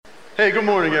Hey, good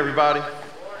morning, everybody.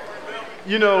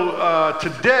 You know,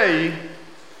 today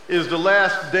is the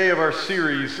last day of our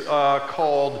series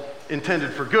called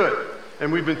Intended for Good.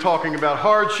 And we've been talking about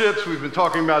hardships, we've been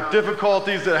talking about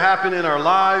difficulties that happen in our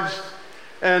lives.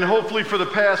 And hopefully for the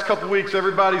past couple weeks,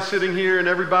 everybody sitting here and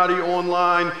everybody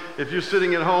online, if you're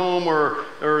sitting at home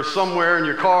or somewhere in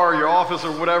your car, or your office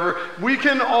or whatever, we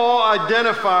can all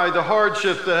identify the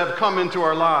hardships that have come into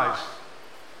our lives.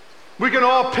 We can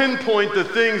all pinpoint the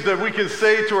things that we can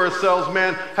say to ourselves,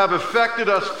 man, have affected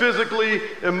us physically,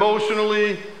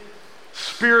 emotionally,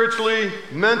 spiritually,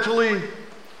 mentally.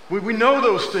 We know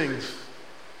those things.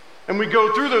 And we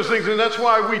go through those things, and that's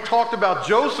why we talked about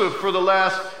Joseph for the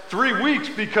last 3 weeks,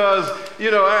 because,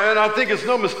 you know, and I think it's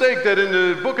no mistake that in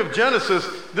the book of Genesis,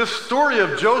 this story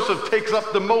of Joseph takes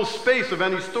up the most space of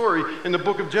any story in the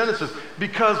book of Genesis,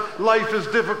 because life is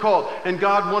difficult, and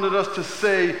God wanted us to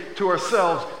say to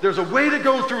ourselves, there's a way to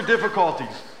go through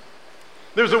difficulties.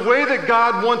 There's a way that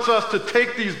God wants us to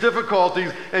take these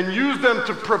difficulties and use them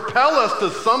to propel us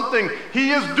to something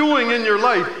He is doing in your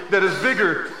life that is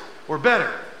bigger or better.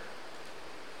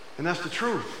 And that's the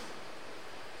truth.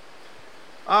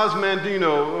 Oz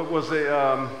Mandino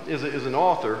is an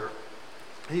author.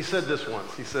 He said this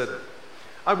once. He said,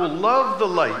 "I will love the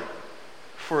light,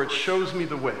 for it shows me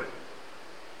the way.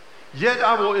 Yet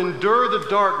I will endure the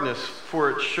darkness,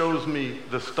 for it shows me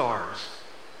the stars."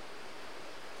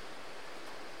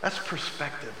 That's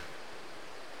perspective.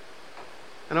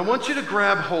 And I want you to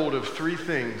grab hold of 3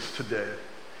 things today.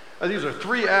 These are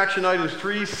 3 action items,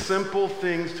 3 simple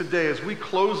things today as we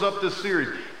close up this series.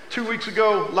 2 weeks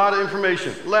ago, a lot of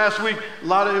information. Last week, a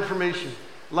lot of information,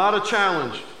 a lot of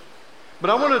challenge. But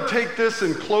I want to take this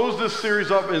and close this series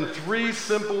up in 3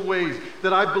 simple ways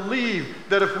that I believe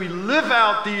that if we live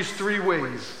out these 3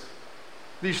 ways,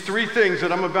 these 3 things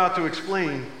that I'm about to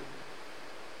explain,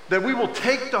 that we will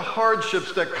take the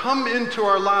hardships that come into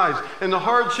our lives and the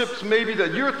hardships maybe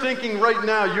that you're thinking right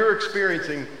now you're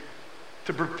experiencing,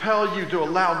 to propel you, to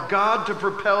allow God to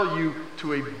propel you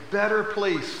to a better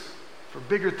place for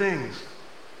bigger things.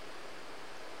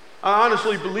 I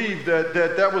honestly believe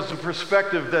that was the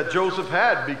perspective that Joseph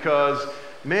had, because,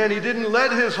 man, he didn't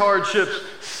let his hardships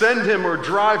send him or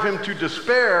drive him to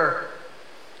despair.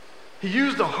 He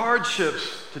used the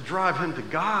hardships to drive him to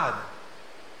God.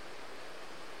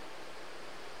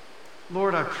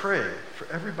 Lord, I pray for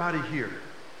everybody here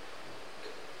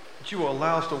that you will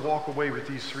allow us to walk away with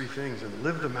these 3 things and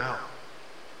live them out.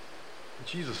 In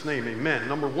Jesus' name, amen.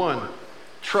 Number 1,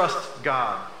 trust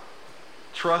God.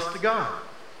 Trust God.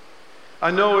 I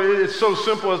know it's so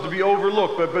simple as to be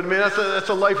overlooked, but man, that's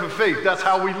a life of faith. That's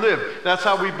how we live. That's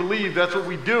how we believe. That's what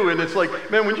we do. And it's like,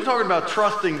 man, when you're talking about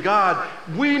trusting God,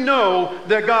 we know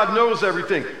that God knows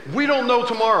everything. We don't know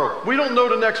tomorrow. We don't know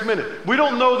the next minute. We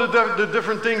don't know the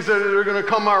different things that are going to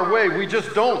come our way. We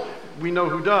just don't. We know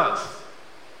who does.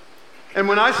 And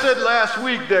when I said last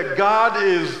week that God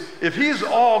is, if He's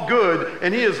all good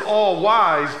and He is all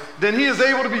wise, then He is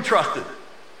able to be trusted.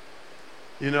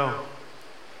 You know?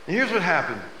 And here's what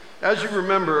happened. As you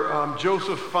remember,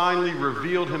 Joseph finally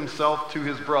revealed himself to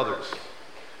his brothers.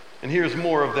 And here's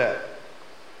more of that.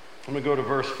 I'm going to go to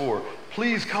verse 4.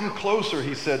 "Please come closer,"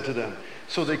 he said to them.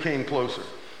 So they came closer.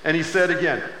 And he said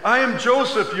again, "I am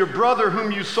Joseph, your brother,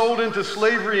 whom you sold into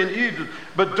slavery in Egypt.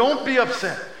 But don't be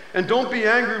upset. And don't be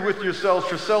angry with yourselves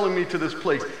for selling me to this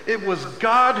place. It was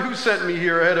God who sent me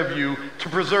here ahead of you to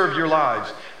preserve your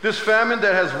lives. This famine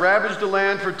that has ravaged the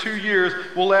land for 2 years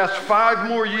will last 5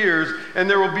 more years, and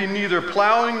there will be neither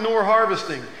plowing nor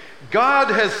harvesting. God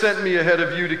has sent me ahead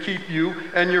of you to keep you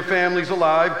and your families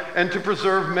alive and to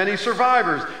preserve many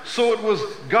survivors. So it was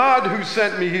God who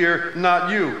sent me here, not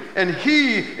you. And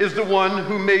He is the one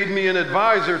who made me an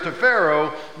advisor to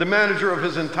Pharaoh, the manager of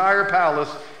his entire palace,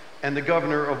 and the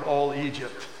governor of all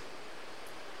Egypt."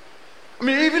 I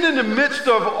mean, even in the midst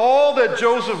of all that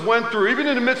Joseph went through, even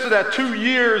in the midst of that 2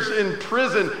 years in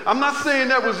prison, I'm not saying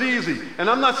that was easy. And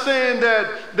I'm not saying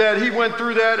that he went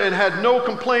through that and had no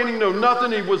complaining, no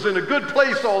nothing. He was in a good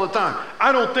place all the time.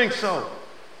 I don't think so.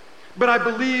 But I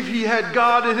believe he had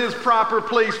God in his proper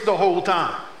place the whole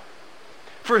time.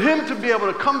 For him to be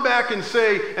able to come back and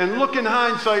say, and look in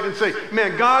hindsight and say,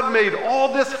 man, God made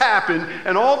all this happen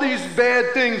and all these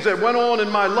bad things that went on in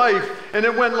my life, and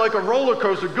it went like a roller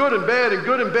coaster, good and bad and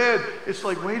good and bad. It's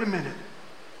like, wait a minute.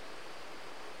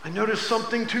 I know there's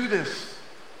something to this.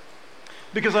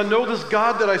 Because I know this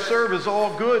God that I serve is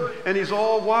all good and He's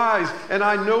all wise, and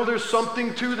I know there's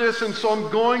something to this, and so I'm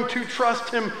going to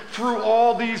trust Him through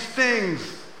all these things.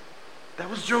 That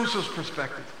was Joseph's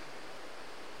perspective.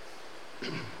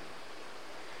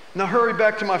 Now hurry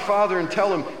back to my father and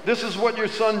tell him, this is what your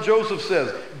son Joseph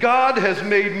says. God has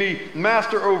made me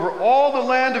master over all the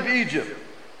land of Egypt.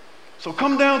 So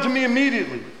come down to me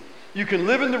immediately. You can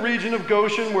live in the region of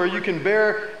Goshen where you can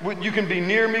be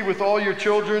near me with all your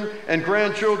children and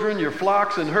grandchildren, your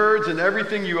flocks and herds and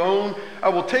everything you own. I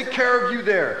will take care of you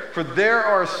there, for there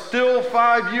are still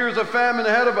 5 years of famine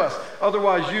ahead of us.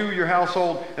 Otherwise you, your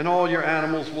household, and all your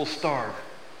animals will starve.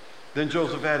 Then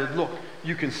Joseph added, look,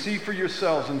 you can see for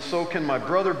yourselves, and so can my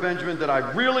brother Benjamin, that I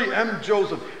really am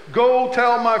Joseph. Go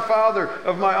tell my father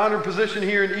of my honored position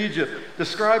here in Egypt.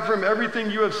 Describe for him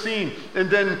everything you have seen, and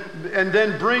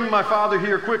then bring my father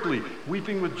here quickly.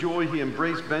 Weeping with joy, he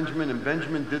embraced Benjamin, and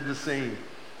Benjamin did the same.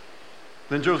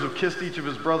 Then Joseph kissed each of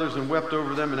his brothers and wept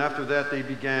over them, and after that they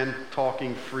began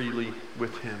talking freely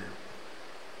with him.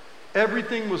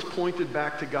 Everything was pointed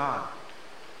back to God.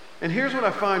 And here's what I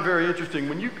find very interesting.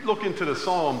 When you look into the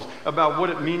Psalms about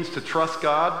what it means to trust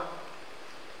God,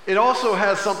 it also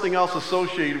has something else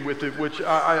associated with it, which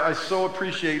I so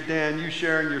appreciate, Dan, you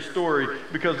sharing your story,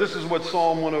 because this is what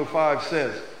Psalm 105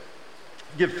 says.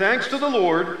 Give thanks to the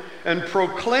Lord and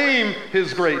proclaim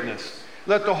his greatness.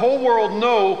 Let the whole world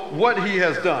know what he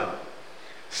has done.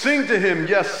 Sing to him,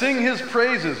 yes, sing his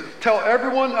praises. Tell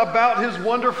everyone about his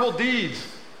wonderful deeds.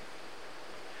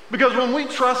 Because when we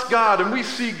trust God and we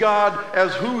see God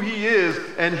as who he is,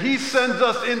 and he sends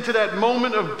us into that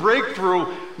moment of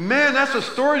breakthrough, man, that's a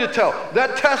story to tell.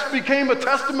 That test became a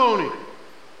testimony.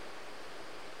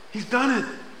 He's done it.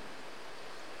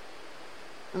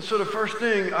 And so the first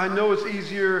thing, I know it's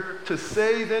easier to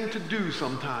say than to do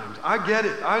sometimes. I get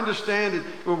it. I understand it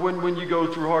when you go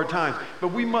through hard times.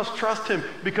 But we must trust him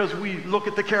because we look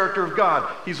at the character of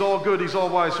God. He's all good. He's all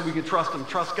wise, so we can trust him.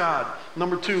 Trust God.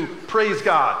 Number 2, praise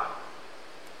God.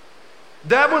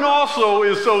 That one also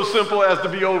is so simple as to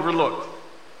be overlooked.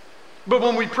 But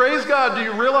when we praise God, do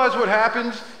you realize what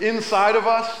happens inside of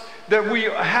us? That we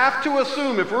have to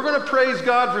assume, if we're going to praise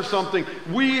God for something,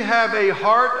 we have a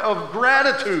heart of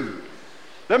gratitude.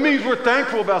 That means we're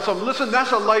thankful about something. Listen,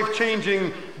 that's a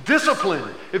life-changing discipline.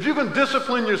 If you can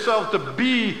discipline yourself to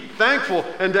be thankful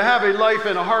and to have a life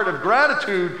and a heart of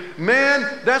gratitude,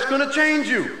 man, that's going to change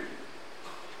you.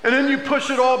 And then you push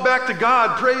it all back to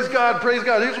God. Praise God, praise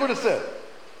God. Here's what it said.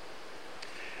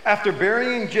 After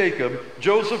burying Jacob,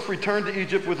 Joseph returned to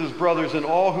Egypt with his brothers and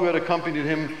all who had accompanied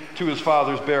him to his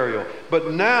father's burial.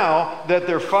 But now that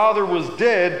their father was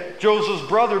dead, Joseph's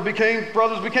brothers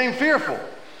became fearful.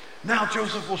 Now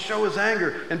Joseph will show his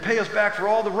anger and pay us back for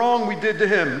all the wrong we did to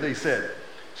him, they said.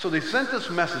 So they sent this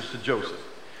message to Joseph.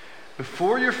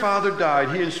 Before your father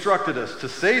died, he instructed us to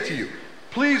say to you,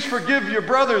 please forgive your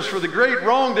brothers for the great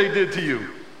wrong they did to you,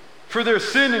 for their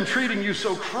sin in treating you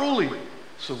so cruelly.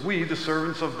 So we, the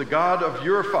servants of the God of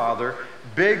your father,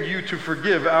 beg you to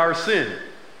forgive our sin.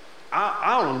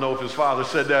 I don't know if his father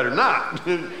said that or not,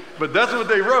 but that's what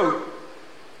they wrote.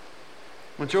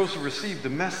 When Joseph received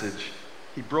the message,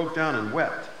 he broke down and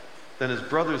wept. Then his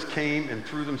brothers came and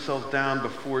threw themselves down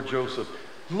before Joseph.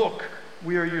 Look,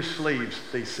 we are your slaves,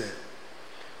 they said.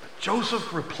 But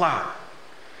Joseph replied,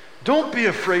 don't be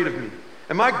afraid of me.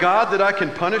 Am I God that I can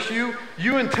punish you?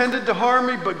 You intended to harm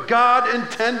me, but God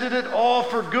intended it all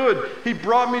for good. He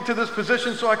brought me to this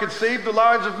position so I could save the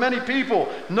lives of many people.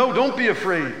 No, don't be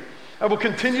afraid. I will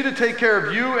continue to take care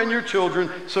of you and your children.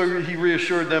 So he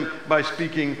reassured them by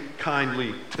speaking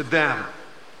kindly to them.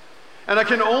 And I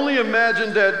can only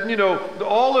imagine that,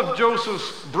 all of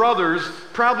Joseph's brothers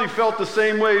probably felt the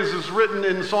same way as is written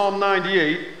in Psalm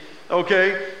 98,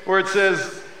 okay, where it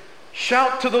says,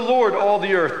 shout to the Lord, all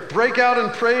the earth. Break out in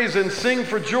praise and sing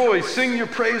for joy. Sing your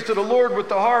praise to the Lord with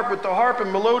the harp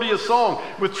and melodious song,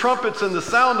 with trumpets and the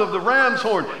sound of the ram's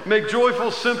horn. Make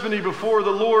joyful symphony before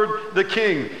the Lord the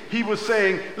King. He was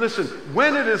saying, listen,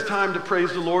 when it is time to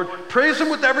praise the Lord, praise him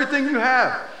with everything you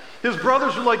have. His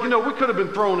brothers were like, we could have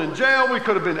been thrown in jail. We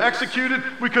could have been executed.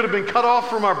 We could have been cut off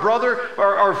from our brother.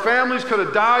 Our families could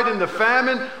have died in the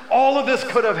famine. All of this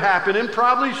could have happened and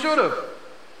probably should have.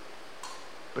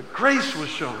 But grace was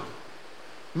shown.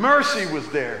 Mercy was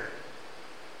there.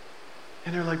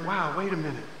 And they're like, wow, wait a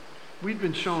minute. We've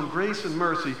been shown grace and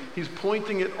mercy. He's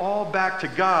pointing it all back to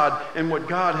God and what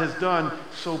God has done.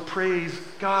 So praise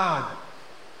God.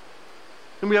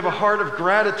 And we have a heart of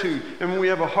gratitude. And when we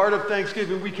have a heart of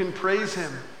thanksgiving, we can praise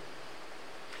him.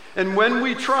 And when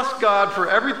we trust God for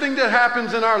everything that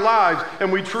happens in our lives,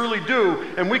 and we truly do,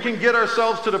 and we can get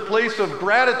ourselves to the place of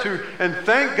gratitude and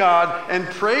thank God and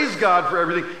praise God for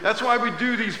everything. That's why we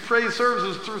do these praise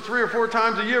services 3 or 4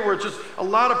 times a year, where it's just a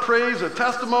lot of praise, a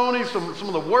testimony, some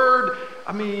of the word.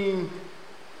 I mean,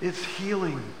 it's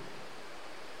healing.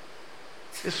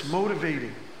 It's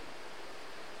motivating.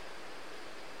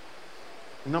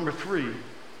 And number 3,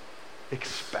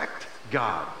 expect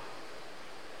God.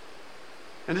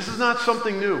 And this is not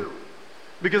something new,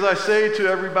 because I say to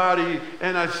everybody,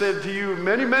 and I've said to you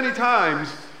many, many times,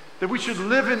 that we should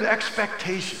live in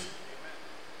expectation.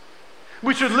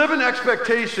 We should live in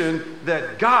expectation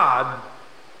that God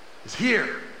is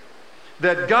here,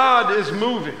 that God is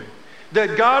moving,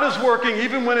 that God is working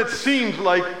even when it seems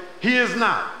like he is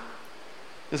not.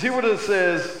 Let's hear what it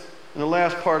says in the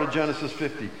last part of Genesis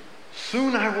 50.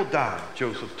 Soon I will die,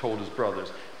 Joseph told his brothers,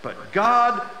 but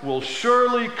God will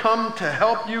surely come to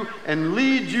help you and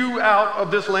lead you out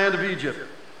of this land of Egypt.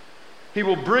 He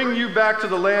will bring you back to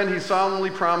the land he solemnly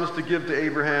promised to give to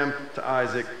Abraham, to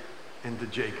Isaac, and to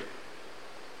Jacob.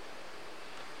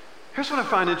 Here's what I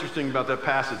find interesting about that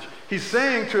passage. He's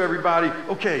saying to everybody,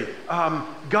 okay,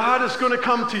 God is going to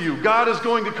come to you. God is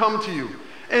going to come to you.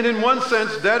 And in one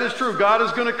sense, that is true. God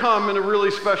is going to come in a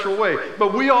really special way.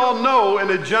 But we all know in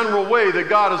a general way that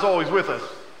God is always with us.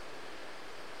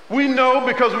 We know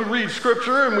because we read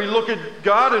Scripture and we look at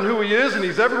God and who he is, and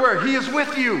he's everywhere. He is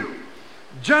with you.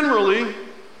 Generally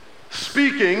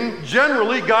speaking,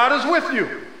 God is with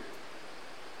you.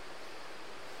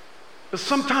 But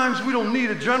sometimes we don't need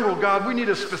a general God, we need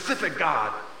a specific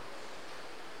God.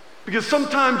 Because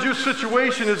sometimes your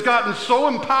situation has gotten so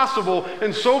impossible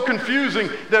and so confusing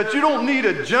that you don't need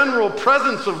a general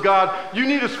presence of God, you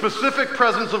need a specific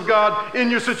presence of God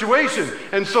in your situation.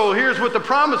 And so here's what the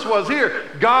promise was here.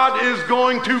 God is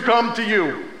going to come to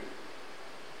you.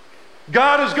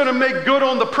 God is going to make good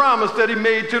on the promise that he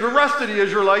made to the rest of the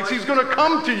Israelites. He's going to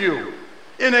come to you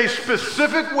in a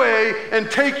specific way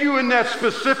and take you in that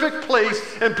specific place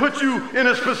and put you in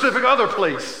a specific other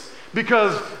place.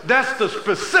 Because that's the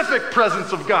specific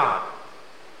presence of God.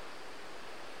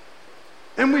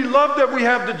 And we love that we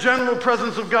have the general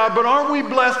presence of God, but aren't we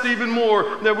blessed even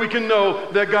more that we can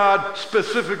know that God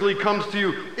specifically comes to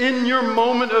you in your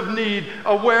moment of need,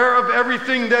 aware of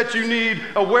everything that you need,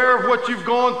 aware of what you've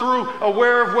gone through,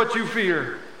 aware of what you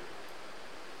fear.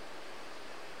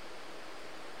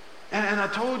 And I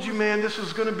told you, man, this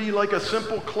was going to be like a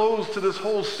simple close to this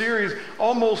whole series,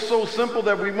 almost so simple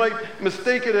that we might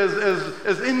mistake it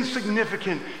as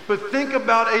insignificant. But think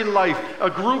about a life, a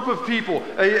group of people,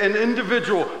 an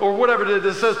individual, or whatever it is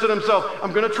that says to themselves,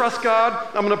 I'm going to trust God,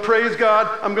 I'm going to praise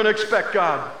God, I'm going to expect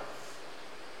God.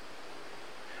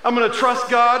 I'm going to trust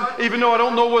God even though I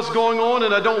don't know what's going on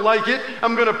and I don't like it.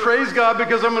 I'm going to praise God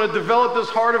because I'm going to develop this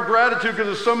heart of gratitude because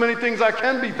there's so many things I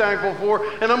can be thankful for.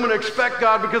 And I'm going to expect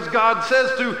God because God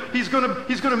says He's going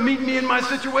to meet me in my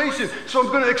situation. So I'm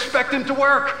going to expect him to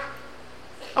work.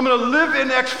 I'm going to live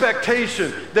in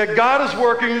expectation that God is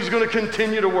working and he's going to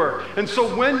continue to work. And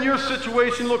so when your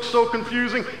situation looks so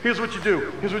confusing, here's what you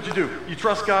do. Here's what you do. You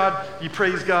trust God, you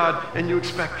praise God, and you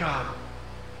expect God.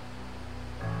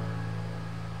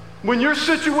 When your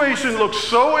situation looks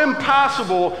so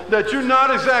impossible that you're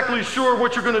not exactly sure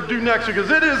what you're going to do next,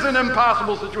 because it is an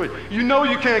impossible situation. You know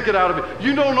you can't get out of it.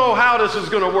 You don't know how this is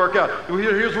going to work out.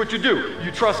 Here's what you do.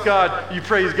 You trust God, you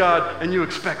praise God, and you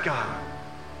expect God.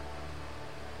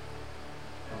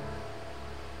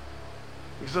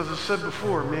 Because as I said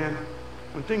before, man,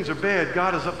 when things are bad,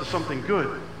 God is up to something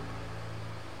good.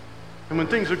 And when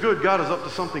things are good, God is up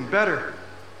to something better.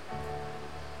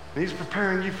 And he's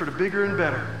preparing you for the bigger and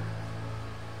better.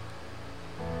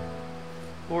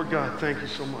 Lord God, thank you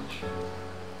so much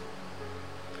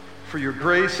for your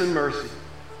grace and mercy,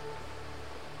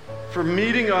 for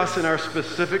meeting us in our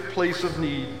specific place of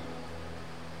need,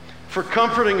 for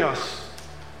comforting us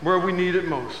where we need it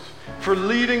most, for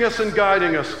leading us and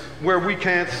guiding us where we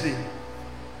can't see,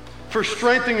 for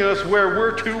strengthening us where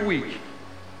we're too weak.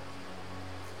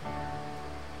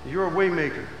 You're a way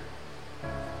maker.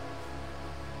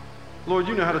 Lord,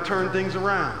 you know how to turn things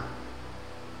around.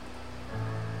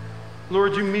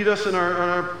 Lord, you meet us in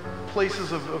our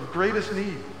places of greatest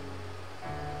need.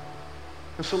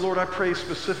 And so, Lord, I pray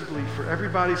specifically for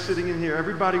everybody sitting in here,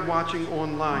 everybody watching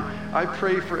online. I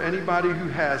pray for anybody who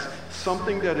has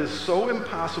something that is so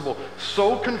impossible,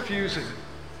 so confusing,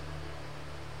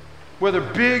 whether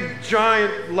big,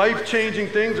 giant, life-changing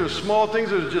things or small things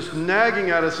that are just nagging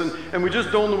at us and we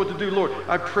just don't know what to do. Lord,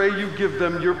 I pray you give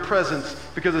them your presence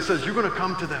because it says you're going to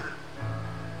come to them.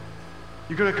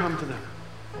 You're going to come to them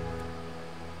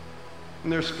in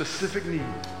their specific need.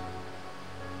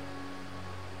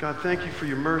 God, thank you for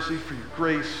your mercy, for your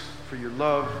grace, for your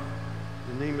love.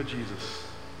 In the name of Jesus,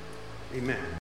 amen.